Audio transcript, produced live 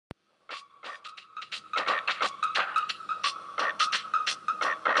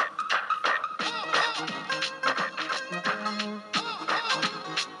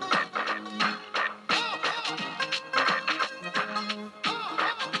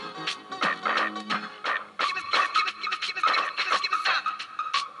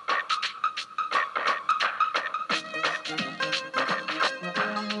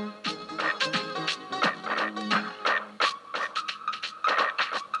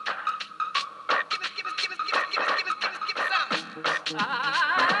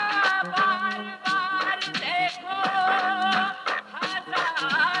बार बार देखो,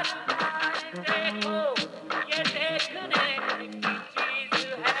 हजार बार देखो, ये देखने की चीज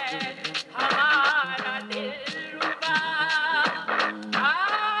है हमारा दिलरुबा।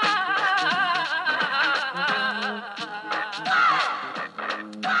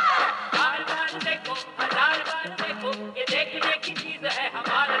 बार बार देखो, हजार बार देखो, ये देखने की चीज है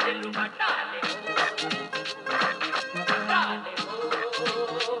हमारा दिलरुबा। डाले डाले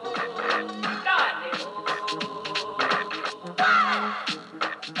डाले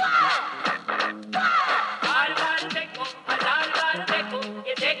बार बार देखो, हजार बार देखो,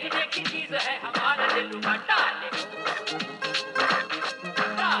 ये देखने की चीज है हमारा दिलरुबा। डाले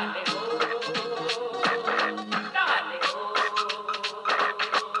डाले डाले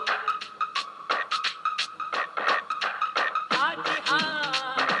हाँ जी हाँ,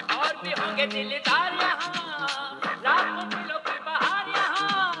 और भी होंगे दिलदार यहाँ, लाखों दिलों की बहार यहाँ,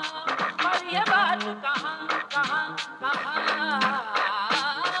 पर ये बात कहाँ कहाँ कहाँ।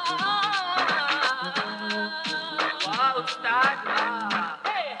 वाह उस्ताद वाह।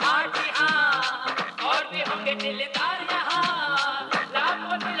 हाँ जी हाँ, और भी होंगे दिलदार यहाँ,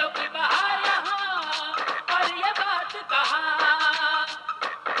 लाखों दिलों की बहार यहाँ, पर ये बात कहाँ।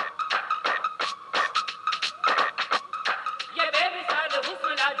 ये बेमिसाल हुस्न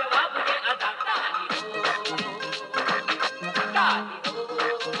लाजवाब ये अदा। डाली हो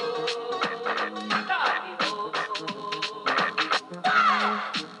डाली हो डाली हो।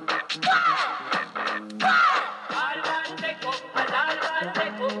 बार बार देखो, हजार बार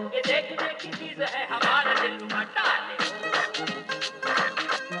देखो, ये देखने की चीज है हमारा दिलरुबा। डाले हो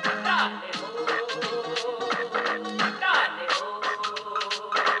डाले हो डाले हो।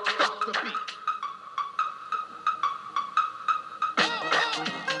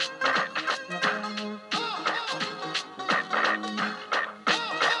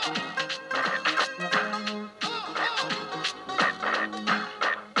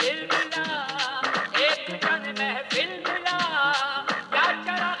 दिल मिला एक जन महफिल मिला, या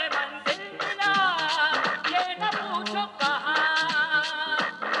चराग़ मंजिल मिला, ये न पूछो कहाँ।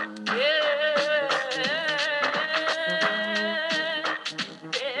 ये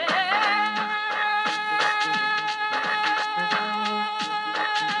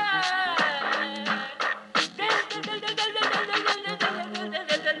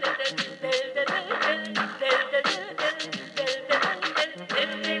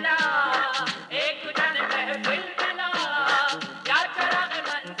दिल मिला एक जन महफिल मिला, या चराग़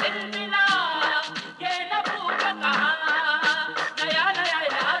मंजिल मिला, ये न पूछो कहाँ। नया नया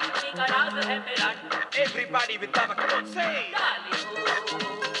इलाज की गराज है मेरा। Everybody with Baba, come on, say. डाली हो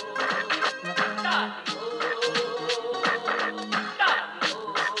डाली हो डाली हो।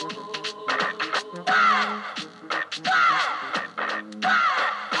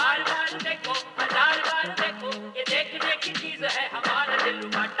 बार बार देखो, हजार बार देखो, ये देखने की चीज है हमारा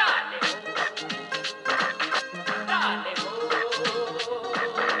दिलरुबा। डाले हो डाले हो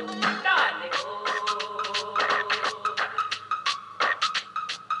डाले हो।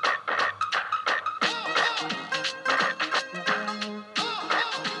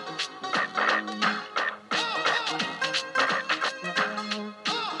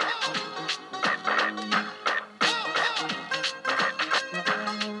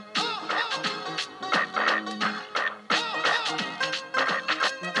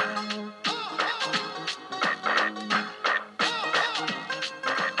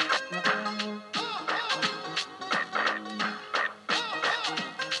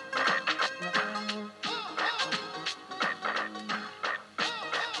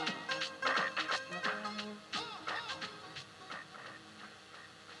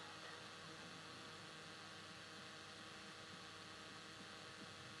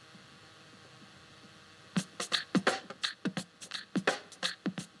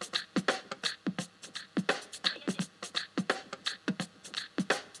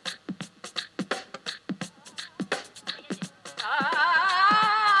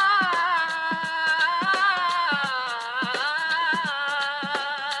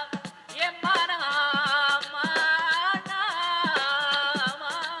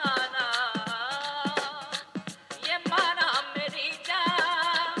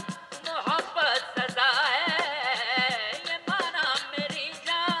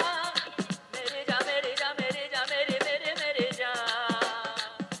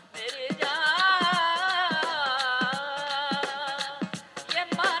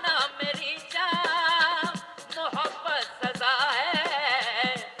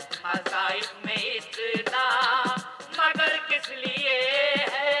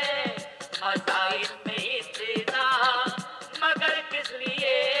 मगर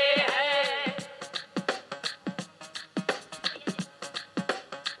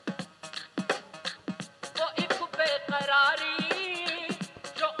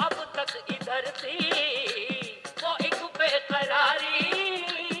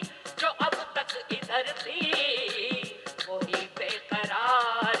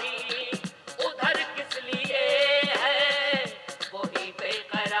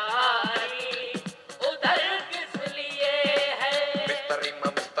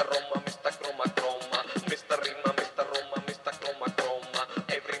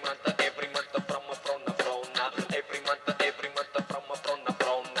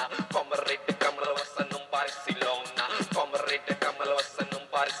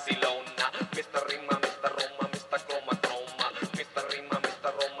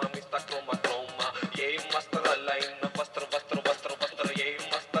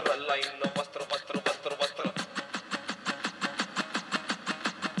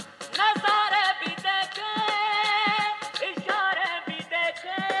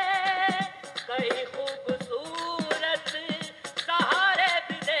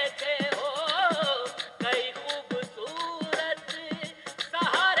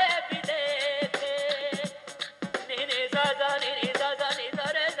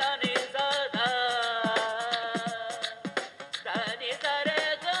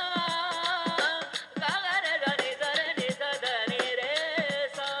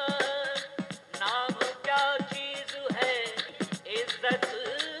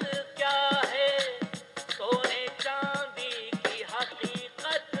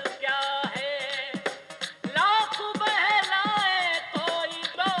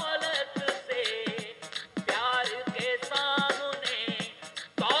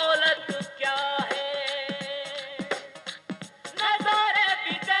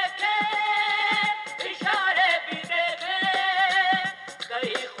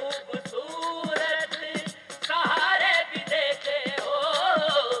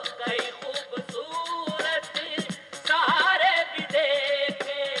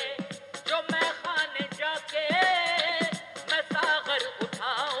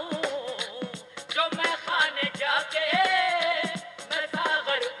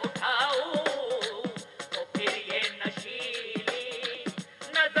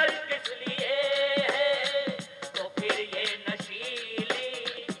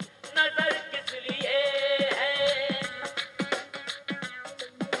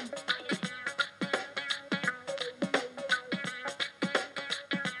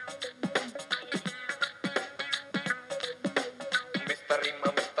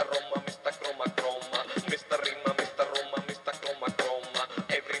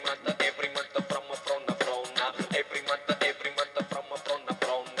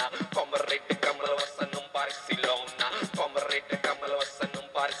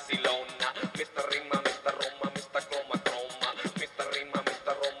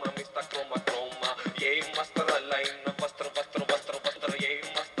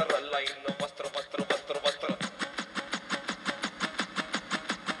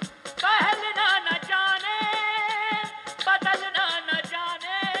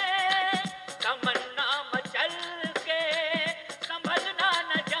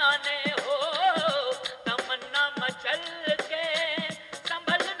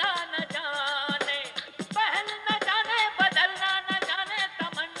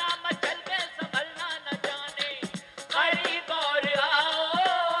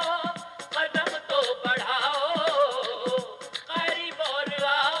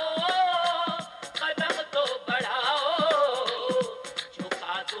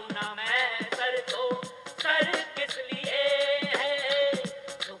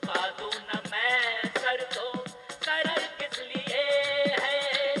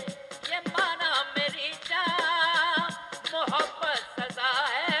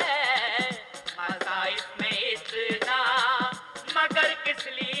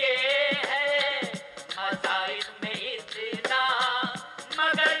लिए है मजा इसमें इतना,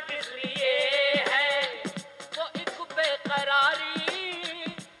 मगर किस लिए है वो एक बेकरारी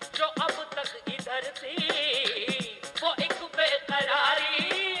जो अब तक इधर थी, वो एक बेकरारी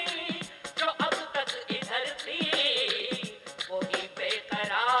जो अब तक इधर थी, वही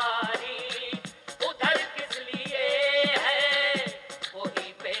बेकरारी उधर किस लिए है, वही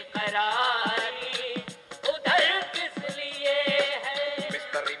बेकरारी उधर किस लिए है।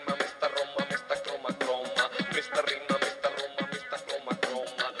 Mr. Rima, Mr. Roma, Mr. Chroma Chroma, Mr. Rima, Mr. Roma, Mr. Chroma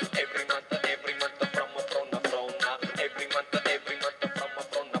Chroma. Every month from a frona. Every month from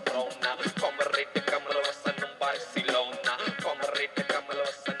a frona. Comrade Kamala Vasanam Barcelona. Comrade Kamala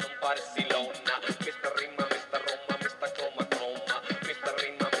Vasanam Barcelona. Mr. Rima, Mr. Roma, Mr. Chroma Chroma. Mr.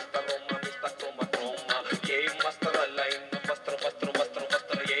 Rima, Mr. Roma, Mr. Chroma Chroma. Yay, master line, Vastra.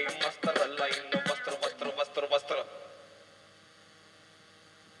 Yay, master line, Vastra.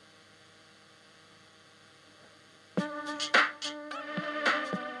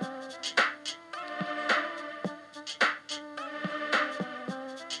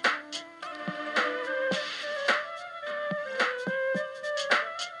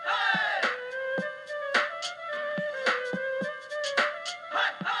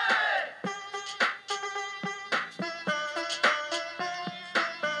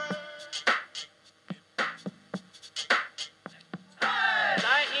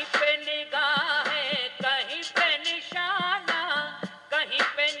 कहीं पे निगाहें, कहीं पे निशाना, कहीं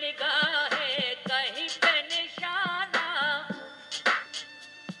पे निगाहें, कहीं पे निशाना,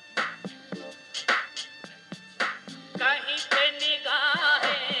 कहीं पे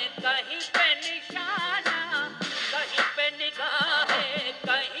निगाहें, कहीं पे निशाना, कहीं पे निगाहें,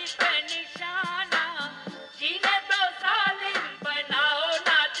 कहीं पे निशाना, जीने दो सालिम बनाओ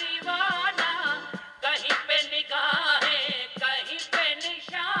ना दीवाना, कहीं पे निगाहें, कहीं पे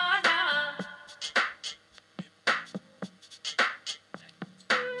निशाना।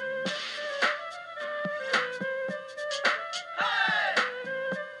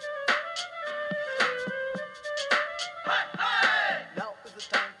 Now is the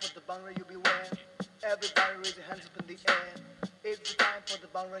time for the Bhangra you beware. Everybody raise your hands up in the air. It's the time for the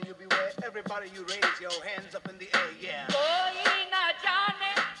Bhangra you beware. Everybody you raise your hands up in the air, yeah. कोई ना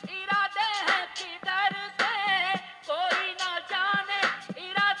जाने इरादे हैं किधर से, कोई ना जाने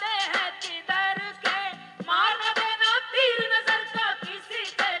इरादे हैं किधर के, मार न देना तीर नजर का किसी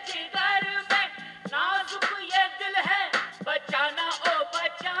के जिगर में, नाजुक ये दिल है बचाना ओ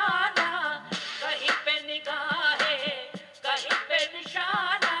बचाना, कहीं पे निगाहें, कहीं पे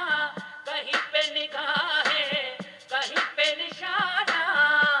निशाना, कहीं पे निगाहें, कहीं पे निशाना।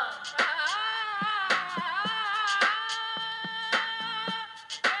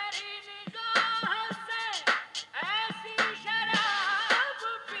 तेरी निगाह से ऐसी शराब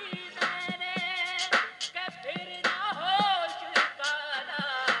पी मैंने कि फिर ना होश का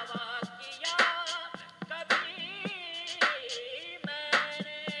दावा किया कभी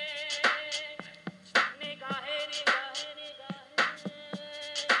मैंने। निगाहें निगाहें निगाहें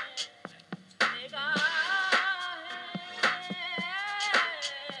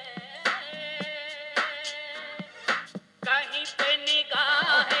कहीं पे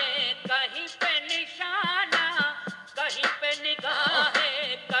निगाहें, कहीं पे निशाना, कहीं पे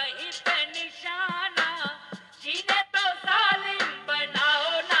निगाहें, कहीं पे निशाना, जीने तो जालिम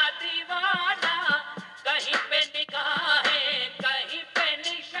बनाओ ना दीवाना, कहीं पे निगाहें, कहीं पे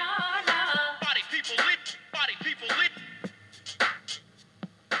निशाना। Party people lit.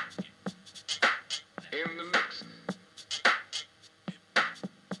 In the mix.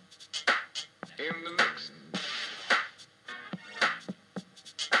 In the mix.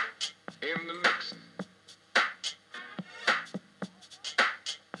 In the mix.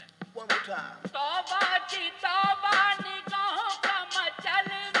 One more time. तौबा जी तौबा निगाहों का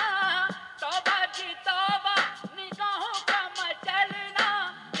मचलना, तौबा जी तौबा निगाहों का मचलना,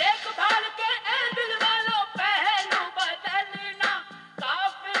 देखभाल के ए दिल वालों पहलू बदलना,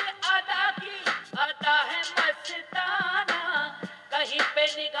 काफिल अदा की अदा है मस्ताना, कहीं पे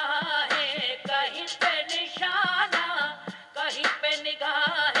निगाहें, कहीं पे निशाना, कहीं पे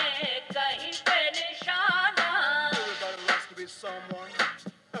निगाहें, कहीं पे निशाना। Everybody likes to be someone.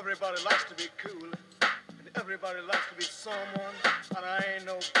 Everybody likes to be cool. And everybody likes to be someone. And I ain't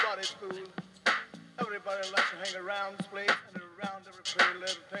nobody's fool. Everybody likes to hang around this place and around every pretty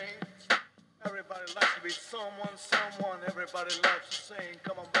little thing. Everybody likes to be someone. Everybody loves to sing.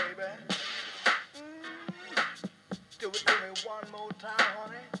 Come on, baby. Do it to me one more time,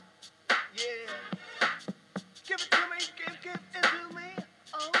 honey. Yeah. Give it to me, give it to me.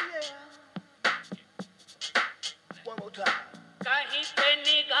 Oh, yeah. One more time. कहीं पे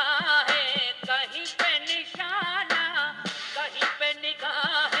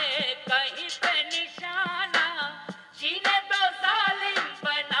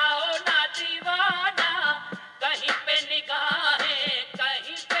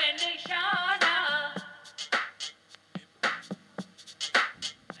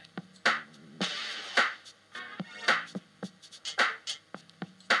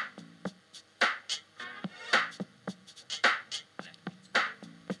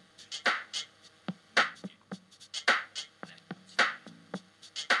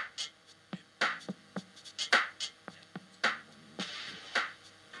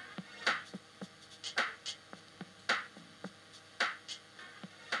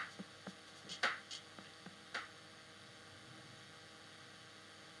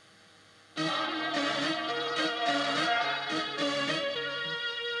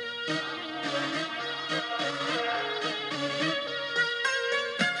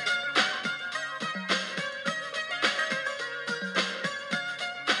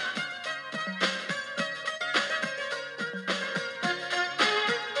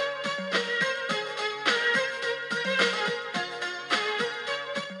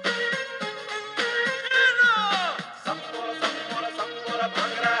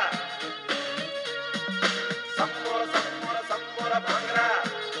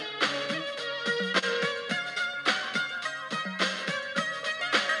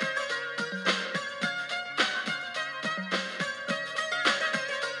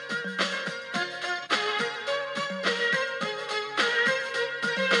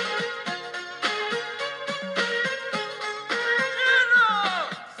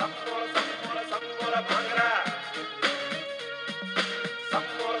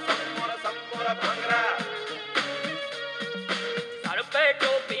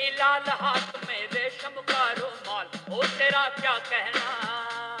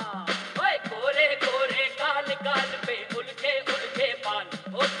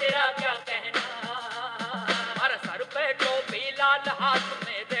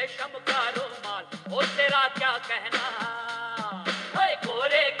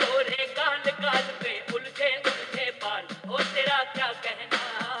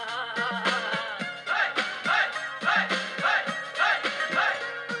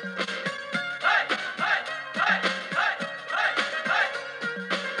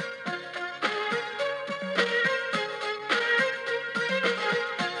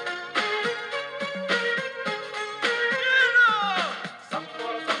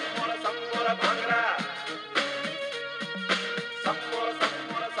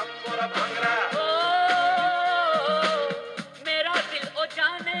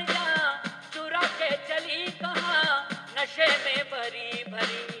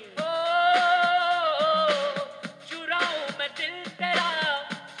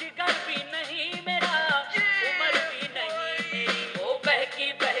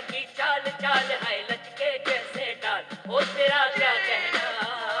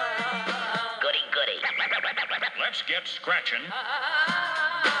scratching.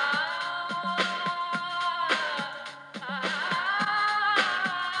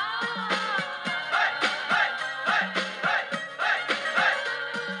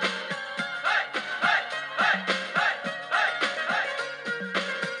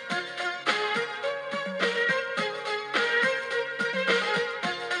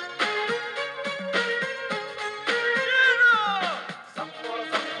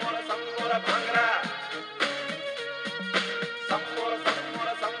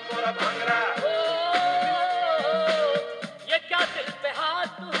 ये क्या दिल पे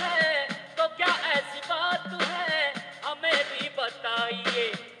हाथ है तो क्या ऐसी बात है हमें भी बताइए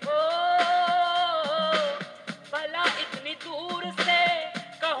ओ भला इतनी दूर से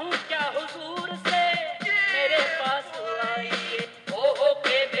कहूँ क्या हुजूर से मेरे पास आइए ओ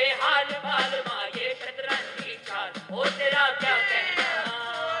के बेहाल बाल माँ ये शतरंजी चाल ओ तेरा क्या कहना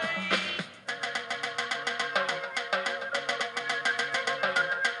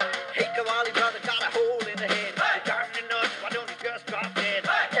Hey, Kavali brother, got a hole